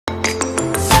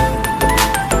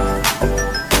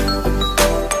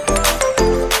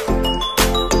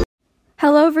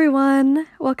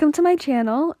Welcome to my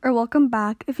channel, or welcome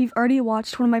back if you've already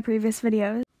watched one of my previous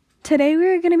videos. Today we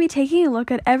are going to be taking a look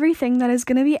at everything that is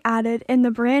going to be added in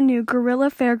the brand new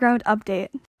Gorilla Fairground update.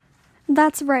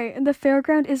 That's right, the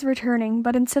Fairground is returning,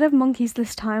 but instead of monkeys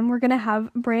this time, we're going to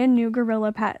have brand new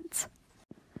gorilla pets.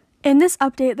 In this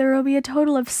update, there will be a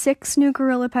total of 6 new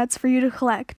gorilla pets for you to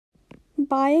collect.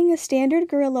 Buying a standard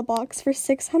gorilla box for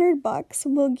 $600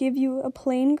 will give you a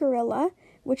plain gorilla,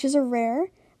 which is a rare,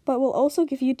 but will also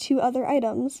give you 2 other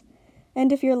items.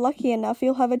 And if you're lucky enough,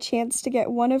 you'll have a chance to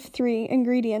get 1 of 3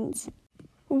 ingredients.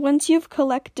 Once you've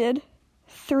collected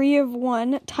 3 of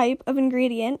 1 type of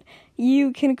ingredient,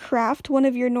 you can craft one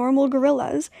of your normal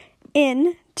gorillas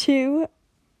into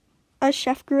a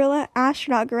chef gorilla,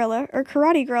 astronaut gorilla, or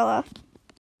karate gorilla.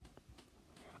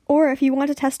 Or if you want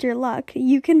to test your luck,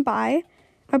 you can buy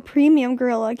a premium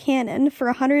gorilla cannon for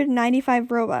 195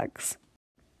 Robux.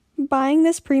 Buying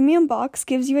this premium box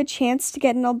gives you a chance to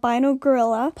get an albino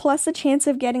gorilla, plus a chance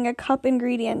of getting a cup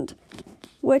ingredient,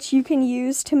 which you can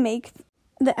use to make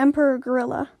the emperor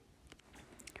gorilla.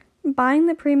 Buying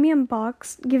the premium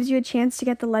box gives you a chance to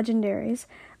get the legendaries,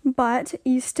 but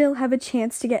you still have a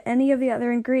chance to get any of the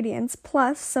other ingredients,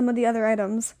 plus some of the other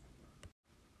items,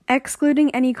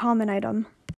 excluding any common item.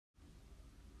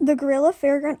 The Gorilla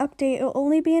Fairground update will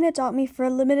only be in Adopt Me for a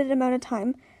limited amount of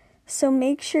time, so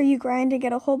make sure you grind and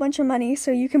get a whole bunch of money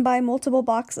so you can buy multiple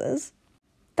boxes.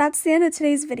 That's the end of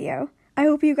today's video. I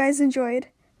hope you guys enjoyed.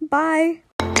 Bye!